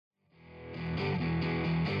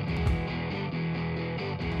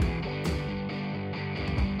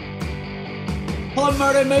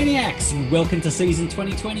Hello, Moto Maniacs! Welcome to season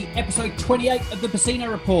 2020, episode 28 of the Pacino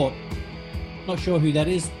Report. Not sure who that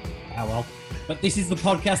is. Oh well. But this is the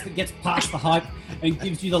podcast that gets past the hype and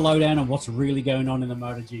gives you the lowdown on what's really going on in the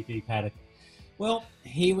MotoGP paddock. Well,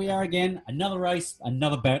 here we are again. Another race,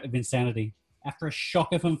 another bout of insanity. After a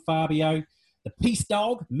shocker from Fabio, the peace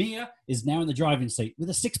dog, Mir, is now in the driving seat with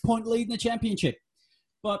a 6-point lead in the championship.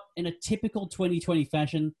 But in a typical 2020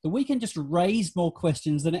 fashion, the weekend just raised more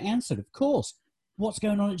questions than it answered, of course. What's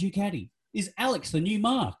going on at Ducati? Is Alex the new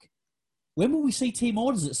Mark? When will we see team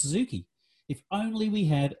orders at Suzuki? If only we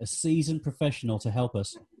had a seasoned professional to help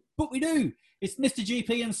us. But we do. It's Mr.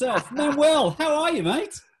 GP himself. Manuel, how are you,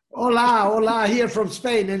 mate? Hola, here from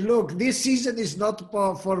Spain. And look, this season is not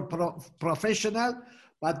for professional,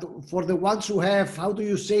 but for the ones who have, how do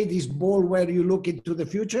you say, this ball where you look into the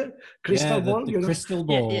future? Crystal ball? The crystal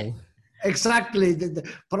ball. Yeah. Exactly. The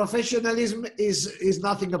professionalism is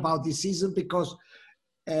nothing about this season because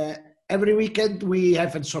every weekend we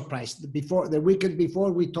have a surprise. The weekend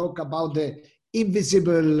before we talk about the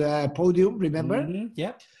invisible podium, remember? Mm-hmm.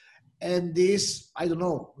 Yep. And this, I don't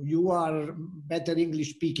know, you are better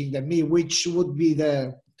English speaking than me, which would be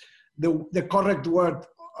the correct word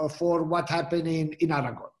for what happened in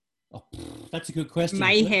Aragon. Oh, that's a good question.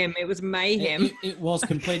 Mayhem. It was mayhem. It was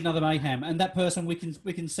complete another mayhem. And that person we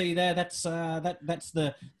can see there, that's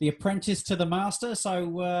the apprentice to the master.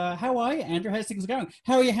 So how are you, Andrew? How's things going?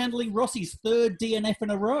 How are you handling Rossi's third DNF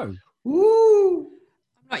in a row? Woo!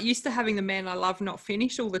 I'm not used to having the man I love not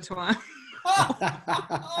finish all the time.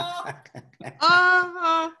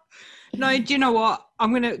 No, do you know what?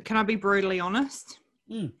 Can I be brutally honest?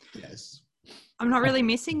 Yes. I'm not really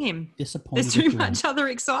missing him. Disappointed. There's too much other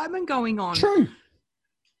excitement going on. True.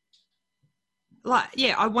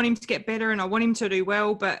 I want him to get better and I want him to do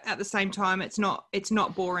well, but at the same time, it's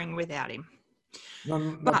not boring without him.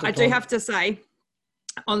 But I do have to say,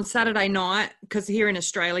 on Saturday night, because here in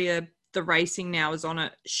Australia, the racing now is on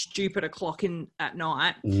a stupid o'clock at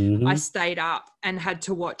night. Mm-hmm. I stayed up and had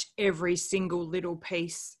to watch every single little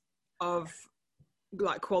piece of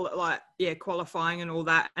qualifying and all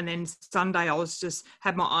that. And then Sunday I was just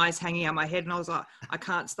had my eyes hanging out my head and I was like, I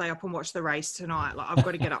can't stay up and watch the race tonight. Like I've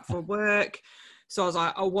got to get up for work. So I was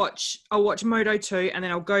like, I'll watch Moto 2 and then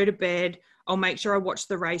I'll go to bed. I'll make sure I watch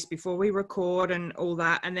the race before we record and all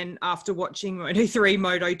that. And then after watching Moto 3,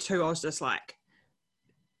 Moto 2, I was just like,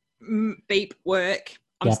 beep, work.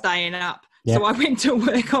 I'm staying up. Yep. So I went to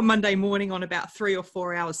work on Monday morning on about 3 or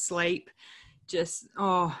 4 hours sleep.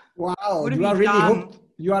 Wow, you are really hooked.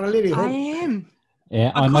 You are really hooked. I am.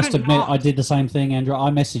 Yeah, I must admit, I did the same thing, Andrew. I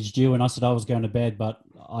messaged you and I said I was going to bed, but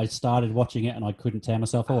I started watching it and I couldn't tear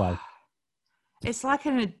myself away. It's like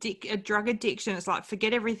a drug addiction. It's like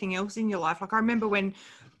forget everything else in your life. Like I remember when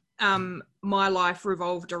my life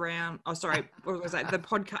revolved around, what was that? The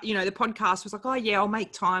podcast, the podcast was like, oh yeah, I'll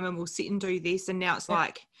make time and we'll sit and do this. And now it's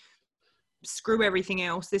like, screw everything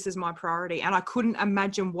else. This is my priority. And I couldn't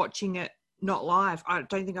imagine watching it not live. I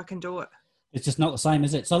don't think I can do it. It's just not the same,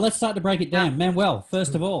 is it? So let's start to break it down. Manuel,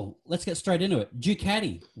 first of all, let's get straight into it.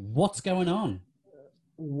 Ducati, what's going on?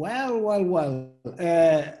 Well.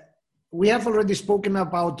 We have already spoken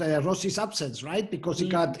about Rossi's absence, right? Because he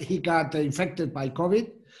got infected by COVID.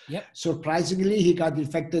 Yep. Surprisingly, he got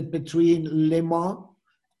infected between Le Mans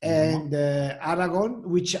and Aragon,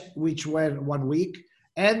 which were 1 week.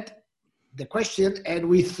 And the question, and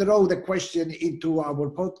we throw the question into our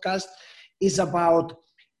podcast, is about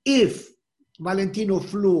if Valentino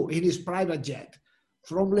flew in his private jet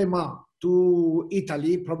from Le Mans to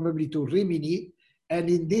Italy, probably to Rimini, and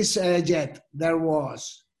in this jet there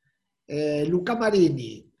was Luca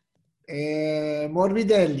Marini,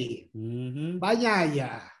 Morbidelli,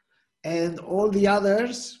 Bagnaia, and all the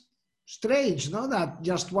others. Strange, no? That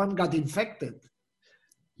just one got infected.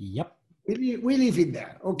 Yep. We live in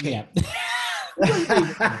there. Okay. Yeah.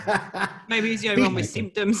 Maybe he's the only one with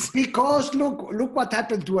symptoms. Because look what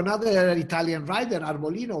happened to another Italian rider,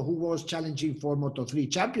 Arbolino, who was challenging for Moto3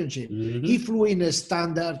 Championship. Mm-hmm. He flew in a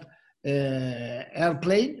standard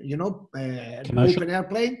airplane, open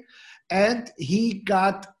airplane, and he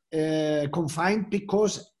got confined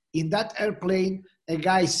because in that airplane, a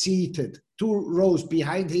guy seated 2 rows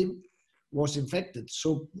behind him was infected.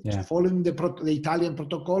 So following the Italian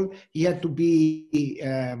protocol, he had to be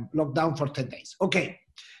locked down for 10 days. Okay,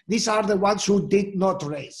 these are the ones who did not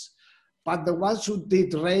race. But the ones who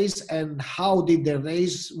did race and how did they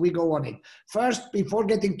race, we go on it. First, before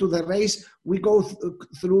getting to the race, we go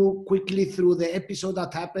quickly through the episode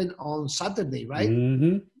that happened on Saturday, right?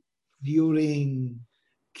 Mm-hmm. During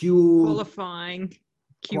qualifying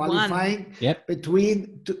Q1.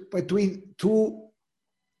 Between two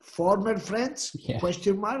former friends,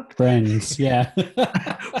 question mark? Friends, yeah.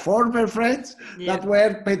 Former friends that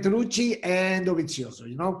were Petrucci and Dovizioso,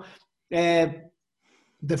 you know.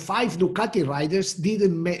 The 5 Ducati riders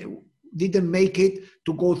didn't make it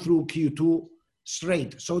to go through Q2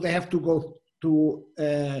 straight. So they have to go to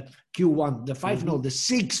Q1. The 5, no, the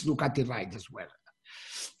 6 Ducati riders were.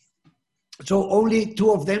 So only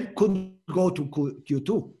 2 of them could go to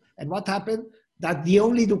Q2. And what happened? That the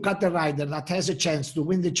only Ducati rider that has a chance to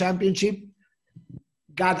win the championship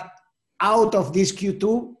got out of this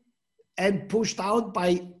Q2 and pushed out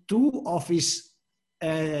by 2 of his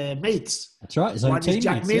mates. That's right. One is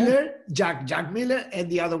Jack Miller, Jack Miller, and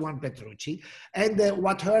the other one Petrucci. And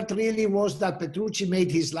what hurt really was that Petrucci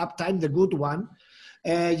made his lap time, the good one,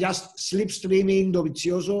 just slipstreaming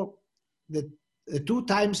Dovizioso. The 2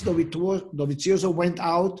 times Dovizioso went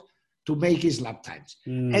out to make his lap times.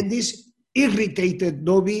 And this irritated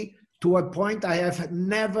Dovi to a point I have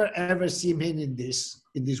never ever seen him in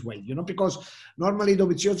this way, you know, because normally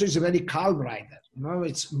Dovizioso is a very calm rider. You know,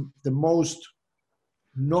 it's the most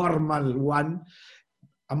normal one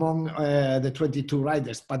among the 22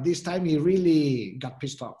 riders. But this time he really got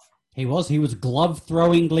pissed off. He was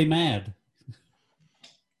glove-throwingly mad.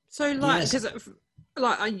 So, because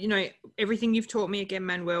you know, everything you've taught me again,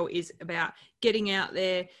 Manuel, is about getting out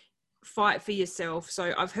there, fight for yourself.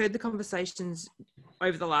 So I've heard the conversations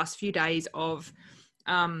over the last few days of,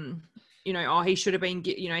 you know, he should have been,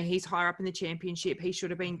 you know, he's higher up in the championship. He should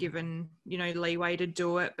have been given, you know, leeway to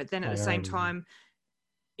do it. But then at the same time,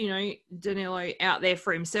 you know, Danilo out there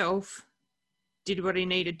for himself did what he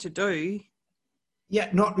needed to do. Yeah,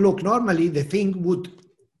 look, normally the thing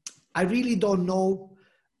I really don't know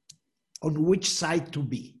on which side to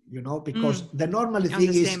be, you know, because the normal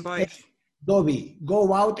thing is, hey, Dovi,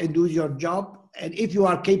 go out and do your job. And if you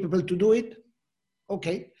are capable to do it,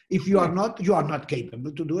 okay. If you are not, you are not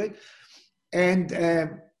capable to do it. And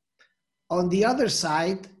on the other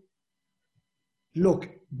side, look,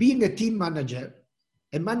 being a team manager,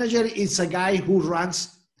 a manager is a guy who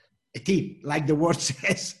runs a team, like the word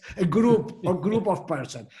says, a group of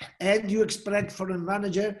person. And you expect from a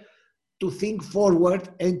manager to think forward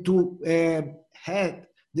and to have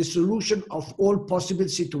the solution of all possible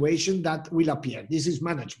situations that will appear. This is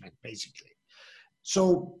management, basically.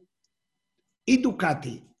 So in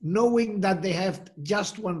Ducati, knowing that they have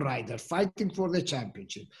just one rider fighting for the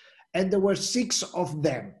championship, and there were 6 of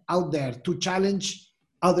them out there to challenge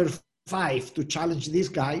other 5 to challenge this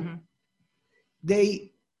guy,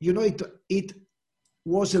 they, you know, it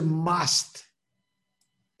was a must.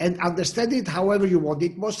 And understand it however you want.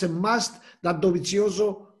 It was a must that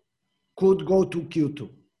Dovizioso could go to Q2.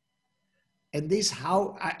 And this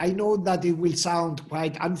how, I know that it will sound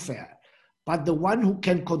quite unfair, but the one who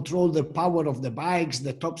can control the power of the bikes,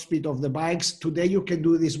 the top speed of the bikes, today you can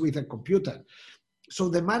do this with a computer. So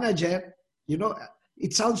the manager, you know,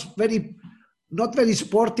 it sounds not very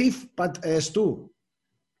sportive, but Stu,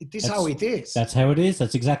 that's how it is. That's how it is.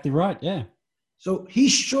 That's exactly right. Yeah. So he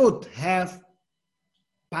should have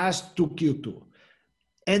passed to Q2.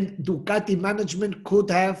 And Ducati management could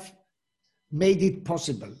have made it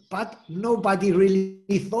possible. But nobody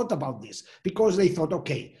really thought about this because they thought,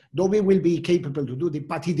 okay, Dovi will be capable to do it,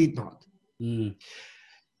 but he did not.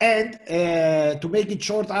 And to make it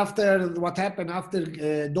short, after what happened after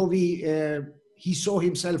Dovi, he saw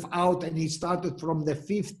himself out and he started from the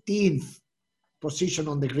 15th position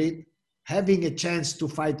on the grid, having a chance to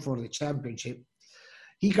fight for the championship.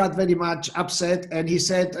 He got very much upset and he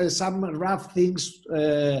said some rough things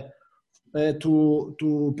to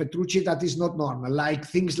Petrucci that is not normal. Like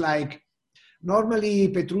things like, normally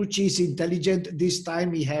Petrucci is intelligent, this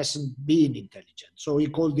time he hasn't been intelligent. So he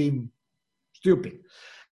called him stupid.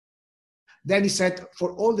 Then he said,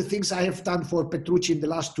 for all the things I have done for Petrucci in the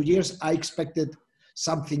last 2 years, I expected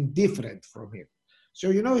something different from him. So,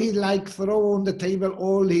 you know, he like throw on the table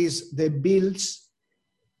all the bills,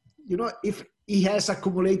 you know, if he has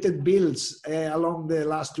accumulated bills along the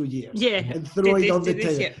last 2 years. Yeah. And throw it on the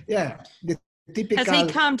table. Yeah. The typical... Has he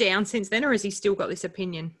calmed down since then, or has he still got this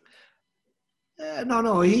opinion?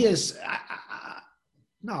 No, he is...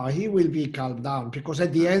 no, he will be calmed down because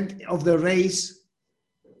at the end of the race,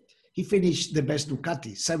 he finished the best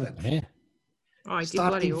Ducati, 7th. Yeah. Oh, he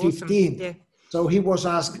starting did bloody 15th. awesome. Yeah. So he was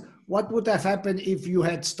asked, what would have happened if you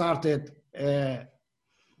had started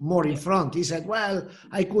more in front? He said, well,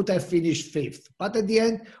 I could have finished 5th. But at the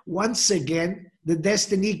end, once again, the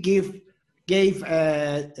destiny gave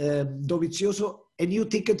Dovizioso a new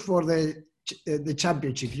ticket for the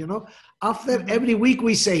championship, you know? After every week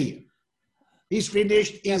we say, he's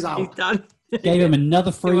finished, he's out. He's done. Gave him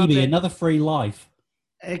another freebie, another free life.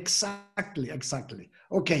 Exactly.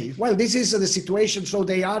 Okay, well, this is the situation. So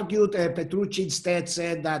they argued, Petrucci instead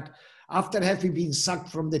said that after having been sucked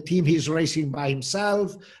from the team, he's racing by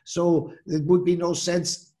himself. So it would be no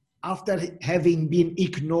sense after having been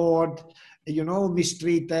ignored,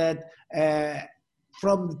 mistreated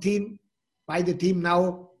from the team, by the team.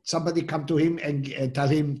 Now somebody come to him and tell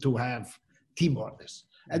him to have team orders.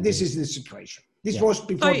 And this is the situation. This was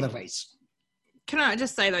before the race. Can I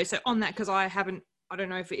just say though, so on that, because I don't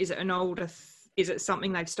know if is it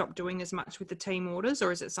something they've stopped doing as much with the team orders,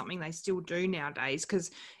 or is it something they still do nowadays? Because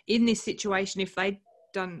in this situation, if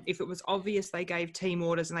it was obvious they gave team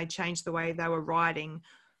orders and they changed the way they were riding,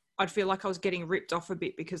 I'd feel like I was getting ripped off a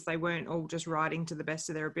bit because they weren't all just riding to the best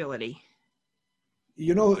of their ability.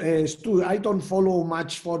 Stu, I don't follow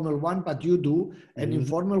much Formula One, but you do. And in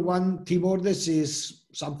Formula One, team orders is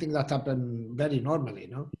something that happens very normally,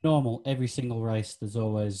 no? Normal. Every single race, there's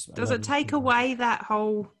always... Does it take away that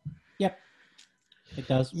whole... Yep, it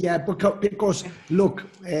does. Yeah, because look,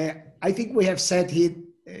 I think we have said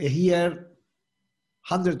here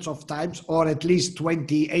hundreds of times, or at least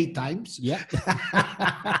 28 times,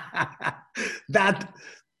 that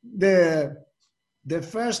the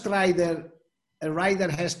first rider a rider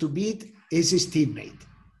has to beat is his teammate.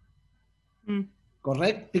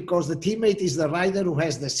 Correct? Because the teammate is the rider who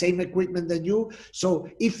has the same equipment than you. So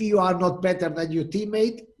if you are not better than your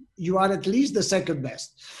teammate, you are at least the second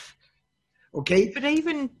best. Okay? But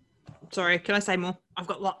even, sorry, can I say more? I've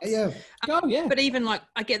got lots. Yeah. But even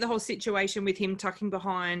I get the whole situation with him tucking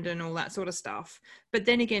behind and all that sort of stuff. But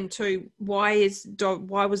then again, too, why was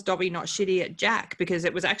Dobby not shitty at Jack? Because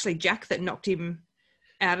it was actually Jack that knocked him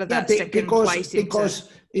out of that second place.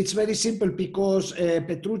 Because it's very simple, because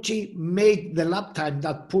Petrucci made the lap time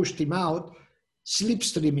that pushed him out,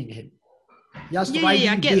 slipstreaming him. Just I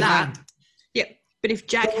get behind. That. Yeah, but if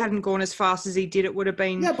Jack hadn't gone as fast as he did, it would have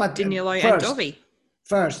been Danilo and Dobby.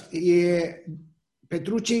 First,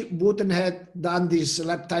 Petrucci wouldn't have done this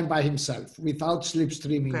lap time by himself without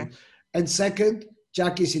slipstreaming. Okay. And second,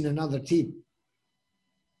 Jack is in another team.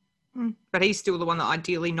 But he's still the one that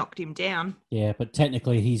ideally knocked him down. Yeah, but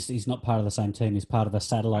technically he's not part of the same team. He's part of a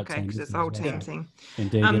satellite team. Okay, because it's the whole team thing.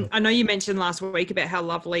 Indeed. I know you mentioned last week about how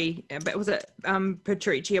lovely, but was it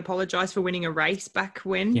Petrucci apologised for winning a race back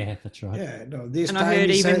when? Yeah, that's right. Yeah, no, I heard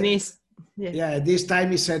even this. Yeah, this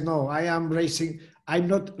time he said, no, I am racing. I'm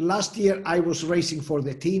not, last year I was racing for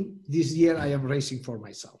the team. This year I am racing for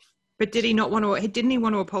myself. But didn't he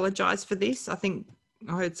want to apologise for this? I think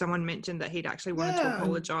I heard someone mention that he'd actually wanted to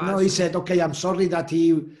apologise. No, he said, okay, I'm sorry that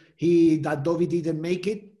that Dobby didn't make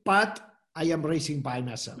it, but I am racing by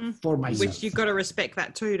myself, for myself. Which you've got to respect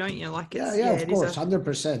that too, don't you? Like, it's, of course,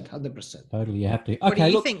 100%. Totally, you have to. Okay, what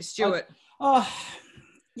do you think, Stuart? I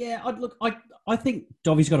think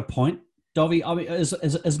Dobby's got a point. Dobby, I mean,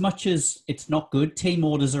 as much as it's not good, team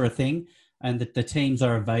orders are a thing, and that the teams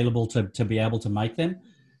are available to be able to make them.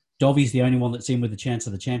 Dobby's the only one that's in with a chance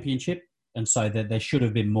of the championship. And so there should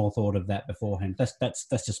have been more thought of that beforehand. That's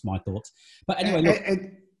just my thoughts. But anyway,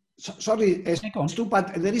 look. Sorry, Stu,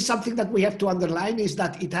 but there is something that we have to underline is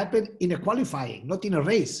that it happened in a qualifying, not in a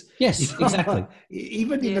race. Yes, exactly.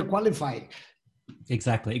 Even in a qualifying.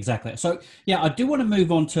 Exactly. So I do want to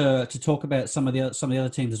move on to talk about some of the other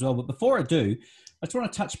teams as well. But before I do, I just want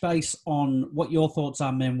to touch base on what your thoughts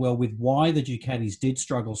are, Manuel, with why the Ducatis did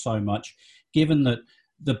struggle so much, given that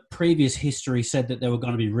the previous history said that they were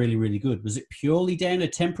going to be really, really good. Was it purely down to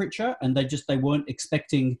temperature and they weren't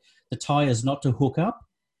expecting the tyres not to hook up?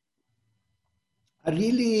 I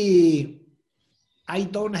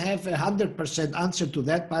don't have 100% answer to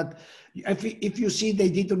that, but if you see, they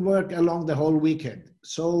didn't work along the whole weekend.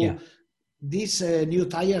 So this new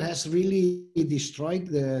tire has really destroyed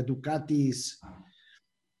the Ducati's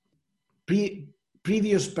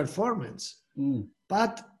previous performance.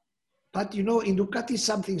 But in Ducati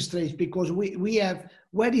something strange, because we have,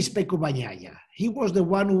 where is Pecco Bagnaia? He was the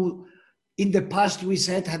one who, in the past, we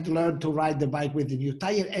said had learned to ride the bike with the new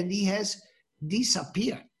tire, and he has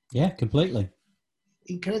disappeared. Yeah, completely.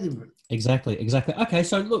 Incredible. Exactly. Okay,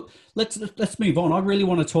 so look, let's move on. I really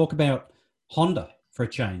want to talk about Honda for a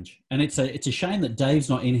change, and it's a shame that Dave's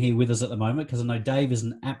not in here with us at the moment, because I know Dave is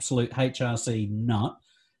an absolute HRC nut.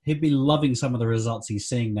 He'd be loving some of the results he's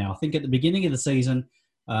seeing now. I think at the beginning of the season,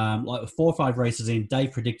 like 4 or 5 races in,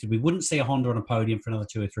 Dave predicted we wouldn't see a Honda on a podium for another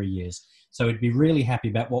 2 or 3 years. So he'd be really happy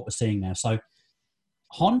about what we're seeing now. So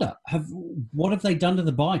Honda, what have they done to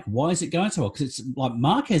the bike? Why is it going so well? Because it's like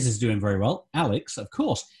Marquez is doing very well, Alex, of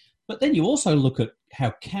course. But then you also look at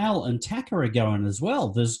how Cal and Taka are going as well.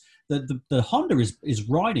 There's the Honda is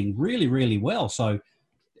riding really, really well. So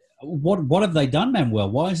What have they done,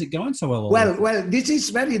 Manuel? Why is it going so well? Well, this is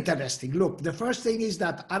very interesting. Look, the first thing is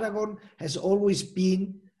that Aragon has always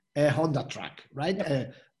been a Honda track, right?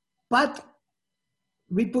 Yep. But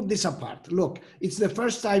we put this apart. Look, it's the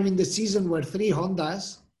first time in the season where 3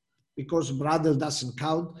 Hondas, because Bradle doesn't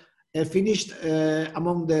count, finished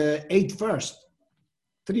among the 8 first,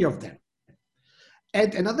 3 of them.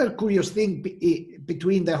 And another curious thing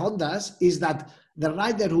between the Hondas is that the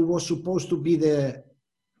rider who was supposed to be the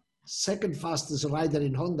second fastest rider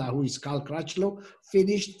in Honda, who is Cal Crutchlow,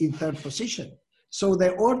 finished in 3rd position. So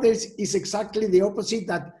the order is exactly the opposite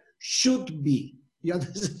that should be. You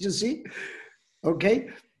understand? You see? Okay.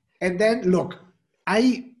 And then look,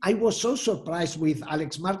 I was so surprised with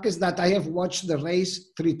Alex Marquez that I have watched the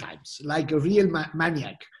race 3 times, like a real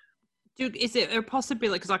maniac. Dude, is it a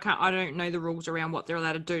possibility, because I don't know the rules around what they're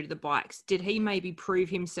allowed to do to the bikes. Did he maybe prove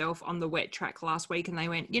himself on the wet track last week and they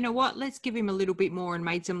went, you know what, let's give him a little bit more, and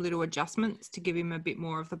made some little adjustments to give him a bit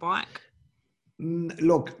more of the bike?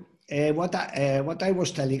 Look, what I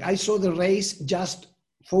was telling, I saw the race just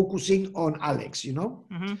focusing on Alex, you know,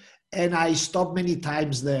 and I stopped many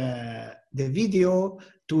times the video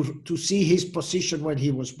to see his position when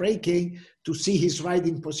he was braking, to see his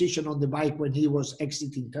riding position on the bike when he was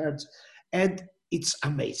exiting turns. And it's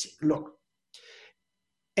amazing. Look,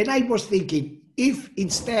 and I was thinking, if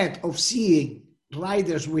instead of seeing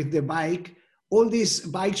riders with the bike, all these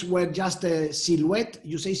bikes were just a silhouette,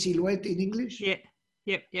 you say silhouette in English? Yeah.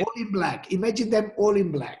 Yep. All in black. Imagine them all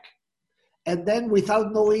in black. And then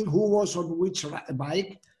without knowing who was on which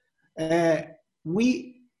bike,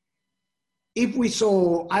 if we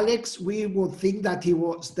saw Alex, we would think that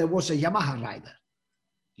there was a Yamaha rider.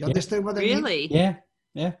 You understand what I mean? Really?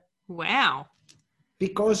 Yeah. Wow.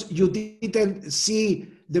 Because you didn't see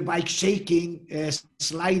the bike shaking,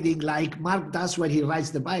 sliding like Mark does when he rides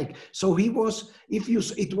the bike. So it was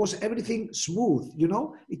everything smooth, you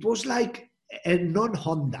know? It was like a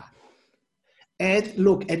non-Honda. And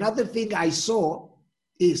look, another thing I saw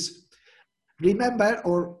is, remember,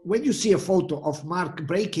 or when you see a photo of Mark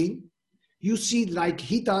braking, you see like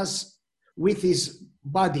he does with his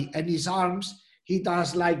body and his arms, he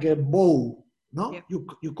does like a bow, no? Yep.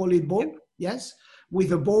 You call it bow? Yep. Yes?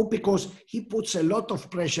 With a bow, because he puts a lot of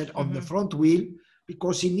pressure on the front wheel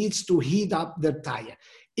because he needs to heat up the tire.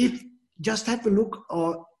 If just have a look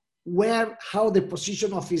how the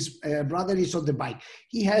position of his brother is on the bike.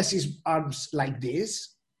 He has his arms like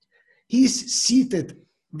this. He's seated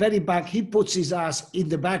very back. He puts his ass in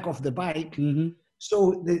the back of the bike.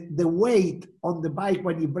 So the weight on the bike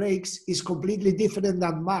when he brakes is completely different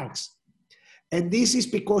than Mark's. And this is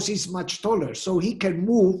because he's much taller. So he can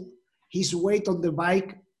move his weight on the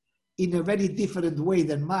bike in a very different way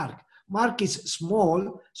than Mark. Mark is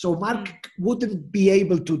small, so Mark wouldn't be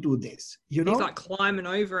able to do this. You know, he's like climbing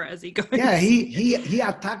over it as he goes. Yeah, he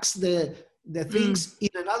attacks the things in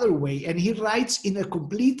another way, and he rides in a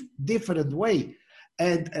complete different way.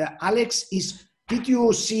 And Alex is. Did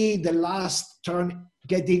you see the last turn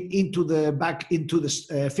getting into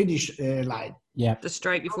the finish line? Yeah, the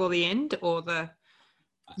straight before the end, or the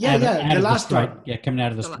the last turn. Yeah, coming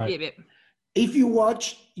out of the straight. Yeah. If you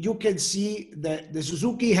watch, you can see the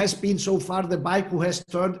Suzuki has been so far the bike who has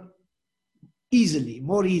turned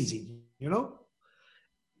more easy, you know.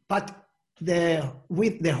 But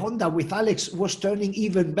with the Honda with Alex was turning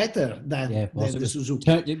even better than the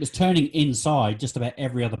Suzuki. It was turning inside just about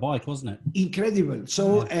every other bike, wasn't it? Incredible.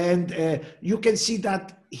 So, and you can see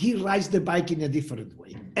that he rides the bike in a different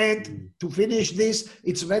way. And to finish this,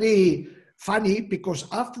 it's very funny because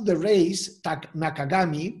after the race,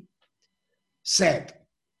 Nakagami said,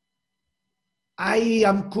 I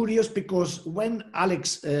am curious because when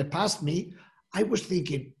Alex passed me, I was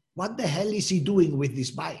thinking, what the hell is he doing with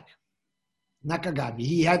this bike? Nakagami,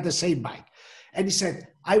 he had the same bike. And he said,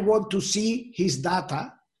 I want to see his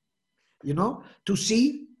data, you know, to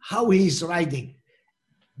see how he's riding.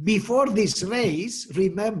 Before this race,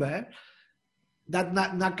 remember that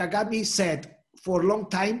Nakagami said, for a long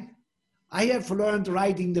time, I have learned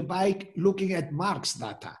riding the bike looking at Mark's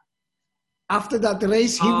data. After that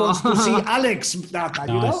race, he wants to see Alex's data,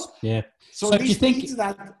 you know? Yeah. So this means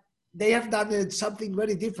that they have done something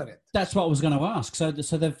very different. That's what I was going to ask. So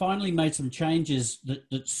they've finally made some changes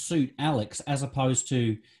that suit Alex, as opposed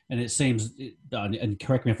to, and it seems, and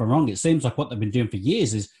correct me if I'm wrong, it seems like what they've been doing for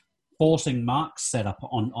years is forcing Mark's setup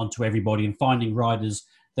onto everybody and finding riders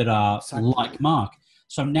that are like Mark.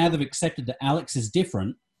 So now they've accepted that Alex is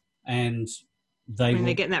different, and they're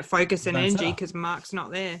getting that focus and energy because Mark's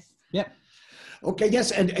not there. Yep. Okay,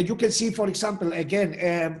 yes, and you can see, for example,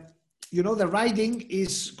 again, you know, the riding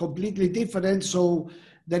is completely different. So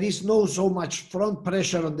there is no so much front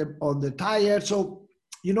pressure on the tire. So,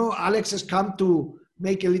 Alex has come to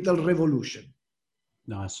make a little revolution.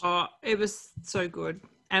 Nice. Oh, it was so good.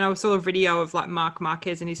 And I saw a video of like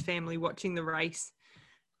Marquez and his family watching the race.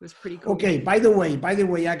 It was pretty cool. Okay, by the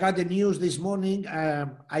way, I got the news this morning.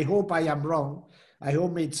 I hope I am wrong. I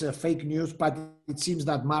hope it's fake news, but it seems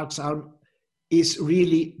that Mark's arm is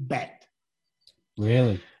really bad.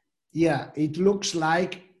 Really? Yeah, it looks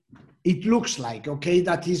like, okay,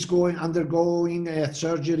 that he's undergoing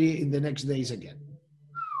surgery in the next days again.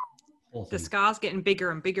 The scar's getting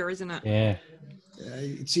bigger and bigger, isn't it? Yeah.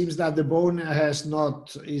 It seems that the bone is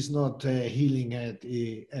not healing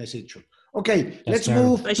as it should. Okay, let's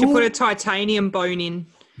move. They should put a titanium bone in.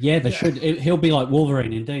 Yeah, they should. He'll be like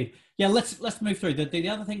Wolverine, indeed. Yeah, let's move through. The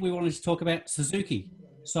other thing we wanted to talk about, Suzuki.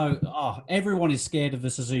 So, everyone is scared of the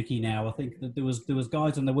Suzuki now. I think that there was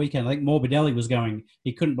guys on the weekend. I think Morbidelli was going.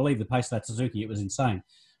 He couldn't believe the pace of that Suzuki. It was insane.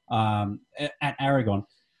 At Aragon,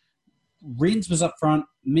 Rins was up front.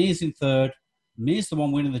 Mir's in third. Mir's the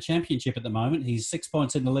one winning the championship at the moment. He's 6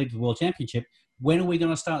 points in the lead for the World Championship. When are we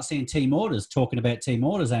going to start seeing team orders? Talking about team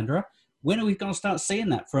orders, Andrea. When are we going to start seeing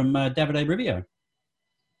that from Davide Brivio?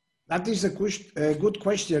 That is a good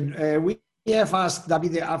question. We have asked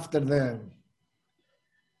Davide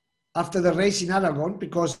after the race in Aragon,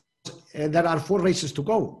 because there are 4 races to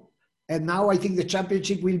go. And now I think the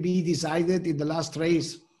championship will be decided in the last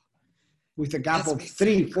race with a gap of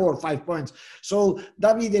 3, 4, 5 points. So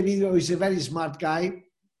Davide Brivio is a very smart guy.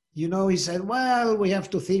 He said, well, we have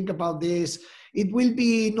to think about this. It will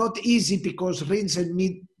be not easy because Rins and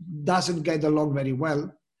Mir doesn't get along very well.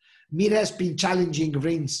 Mir has been challenging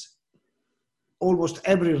Rins almost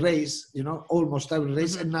every race,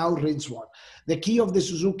 and now Rins won. The key of the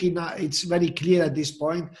Suzuki now, it's very clear at this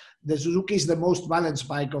point. The Suzuki is the most balanced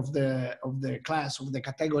bike of the class, of the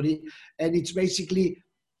category, and it's basically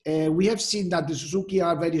we have seen that the Suzuki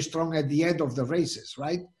are very strong at the end of the races,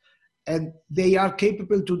 right? And they are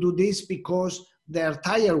capable to do this because their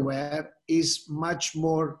tire wear is much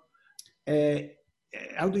more,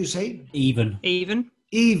 how do you say? Even,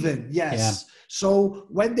 yes. Yeah. So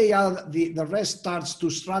when the rest starts to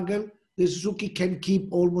struggle, the Suzuki can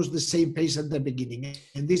keep almost the same pace at the beginning.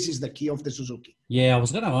 And this is the key of the Suzuki. Yeah, I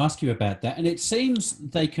was going to ask you about that. And it seems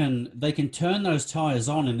they can turn those tires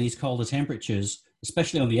on in these colder temperatures,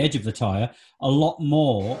 especially on the edge of the tire, a lot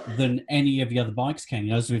more than any of the other bikes can.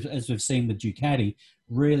 As we've seen with Ducati,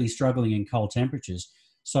 really struggling in cold temperatures.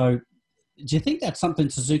 So, do you think that's something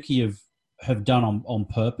Suzuki have done on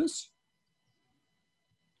purpose?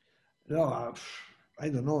 No, I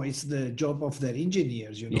don't know. It's the job of their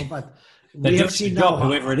engineers, But we have seen now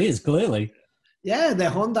whoever it is, clearly. Yeah, the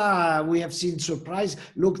Honda, we have seen surprise.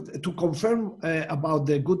 Look, to confirm about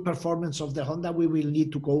the good performance of the Honda, we will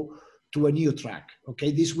need to go to a new track.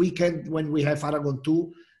 Okay, this weekend when we have Aragon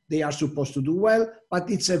 2, they are supposed to do well, but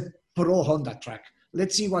it's a pro Honda track.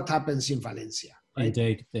 Let's see what happens in Valencia. Right?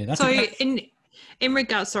 Indeed. Yeah, so in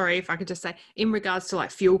regards, sorry if I could just say, in regards to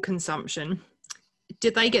like fuel consumption,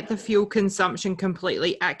 did they get the fuel consumption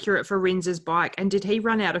completely accurate for Rins's bike? And did he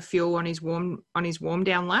run out of fuel on his warm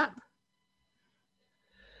down lap?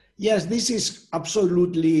 Yes, this is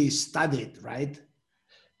absolutely studied, right?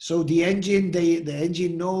 So the engine, the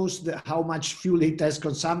engine knows how much fuel it has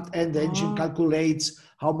consumed, and the engine calculates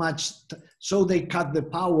how much. So they cut the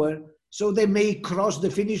power, so they may cross the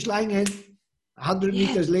finish line and 100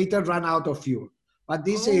 meters later run out of fuel. But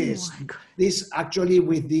this actually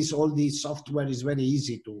with all this software is very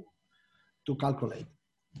easy to calculate.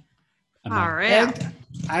 All right.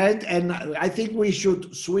 And I think we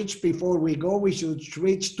should switch before we go. We should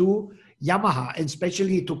switch to Yamaha, and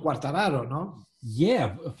especially to Quartararo, no?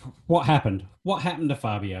 Yeah. What happened? What happened to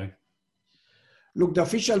Fabio? Look, the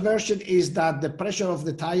official version is that the pressure of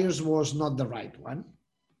the tires was not the right one.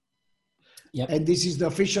 Yep. And this is the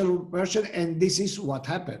official version, and this is what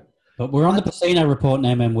happened. But we're on the Pacino report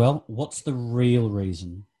now, Manuel. What's the real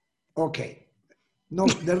reason? Okay. No,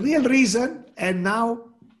 the real reason, and now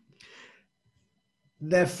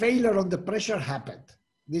the failure on the pressure happened.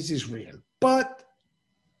 This is real. But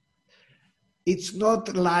it's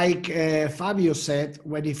not like Fabio said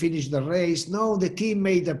when he finished the race. No, the team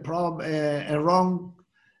made a wrong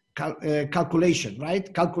calculation,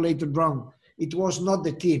 right? Calculated wrong. It was not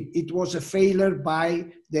the team. It was a failure by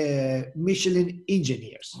the Michelin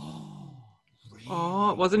engineers.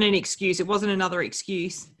 Oh, it wasn't an excuse. It wasn't another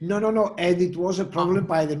excuse. No. And it was a problem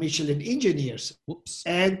by the Michelin engineers. Whoops.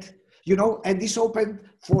 And, and this opened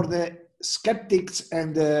for the skeptics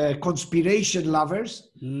and the conspiration lovers.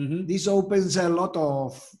 Mm-hmm. This opens a lot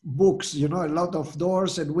of books, a lot of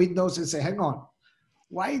doors and windows, and say, hang on,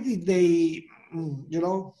 why did they you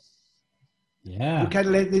know, Yeah. you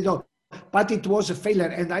can let it go. But it was a failure.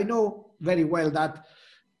 And I know very well that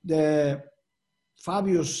the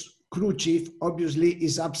Fabio's crew chief obviously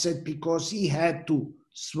is upset because he had to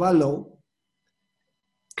swallow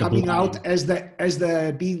coming out as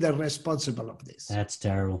the being the responsible of this. That's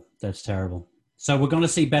terrible. That's terrible. So we're going to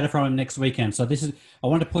see better from him next weekend. So I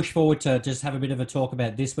want to push forward to just have a bit of a talk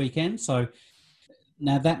about this weekend. So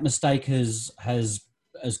now that mistake has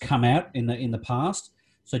come out in the past.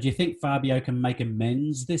 So do you think Fabio can make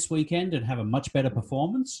amends this weekend and have a much better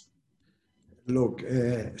performance? Look,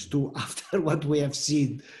 Stu, after what we have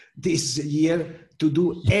seen this year, to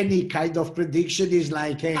do any kind of prediction is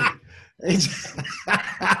like, hey,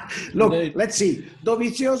 look, let's see.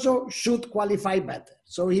 Dovizioso should qualify better.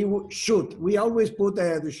 So he should. We always put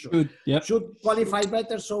the should. Yep. Should qualify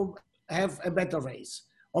better, so have a better race.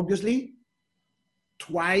 Obviously,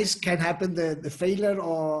 twice can happen. The failure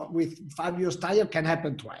or with Fabio's tire can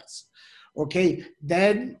happen twice. Okay,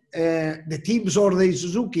 then the teams or the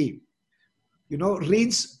Suzuki, you know,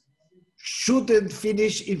 Rins shouldn't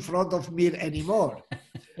finish in front of Mir anymore.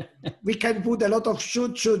 We can put a lot of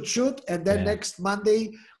shoot, and then next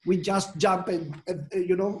Monday we just jump and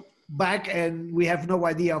you know, back, and we have no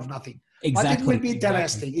idea of nothing. Exactly. But it will be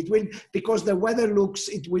interesting. It will, because the weather looks,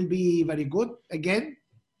 it will be very good again.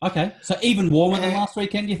 Okay, so even warmer than last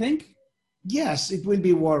weekend, you think? Yes, it will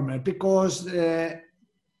be warmer because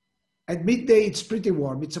at midday it's pretty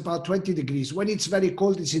warm. It's about 20 degrees. When it's very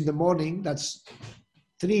cold, it's in the morning. That's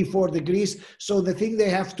 3-4 degrees. So the thing they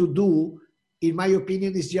have to do, in my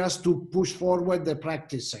opinion, is just to push forward the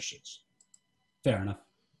practice sessions. Fair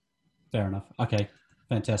enough. Okay,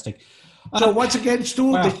 fantastic. So once again,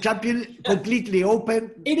 Stu, the champion completely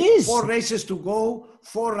open. It is. 4 races to go,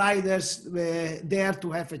 4 riders there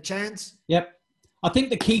to have a chance. Yep. I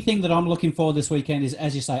think the key thing that I'm looking for this weekend is,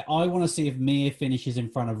 as you say, I want to see if Mir finishes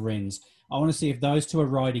in front of Rins. I want to see if those two are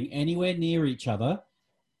riding anywhere near each other,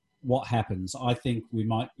 what happens. I think we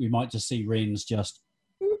might just see Rins just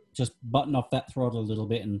button off that throttle a little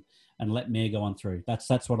bit and let Mir go on through.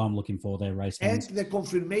 That's what I'm looking for there, race fans. And the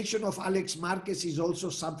confirmation of Alex Marquez is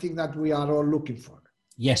also something that we are all looking for.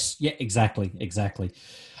 Yes, yeah, exactly.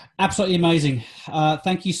 Absolutely amazing.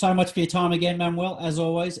 Thank you so much for your time again, Manuel. As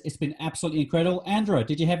always, it's been absolutely incredible. Andrew,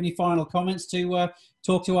 did you have any final comments to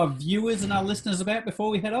talk to our viewers and our listeners about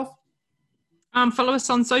before we head off? Follow us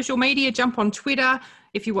on social media, jump on Twitter.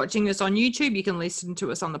 If you're watching us on YouTube, you can listen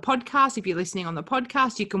to us on the podcast. If you're listening on the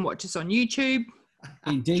podcast, you can watch us on YouTube.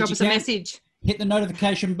 Indeed, drop us a message. Hit the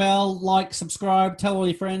notification bell, like, subscribe, tell all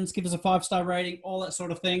your friends, give us a 5-star rating, all that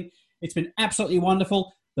sort of thing. It's been absolutely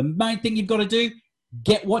wonderful. The main thing you've got to do,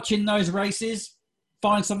 get watching those races,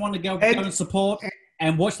 find someone to go and support,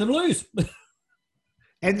 and watch them lose.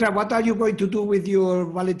 Andrea, what are you going to do with your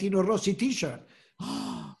Valentino Rossi t-shirt?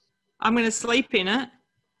 I'm going to sleep in it.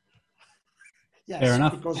 Yes, fair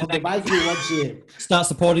enough. Because of the bike you want to start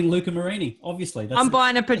supporting Luca Marini, obviously. I'm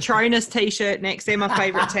buying a Petronas t-shirt next. They're my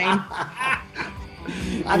favourite team.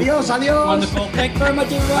 Adios. Wonderful. Thank you very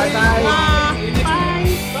much, everybody. Bye-bye. Bye.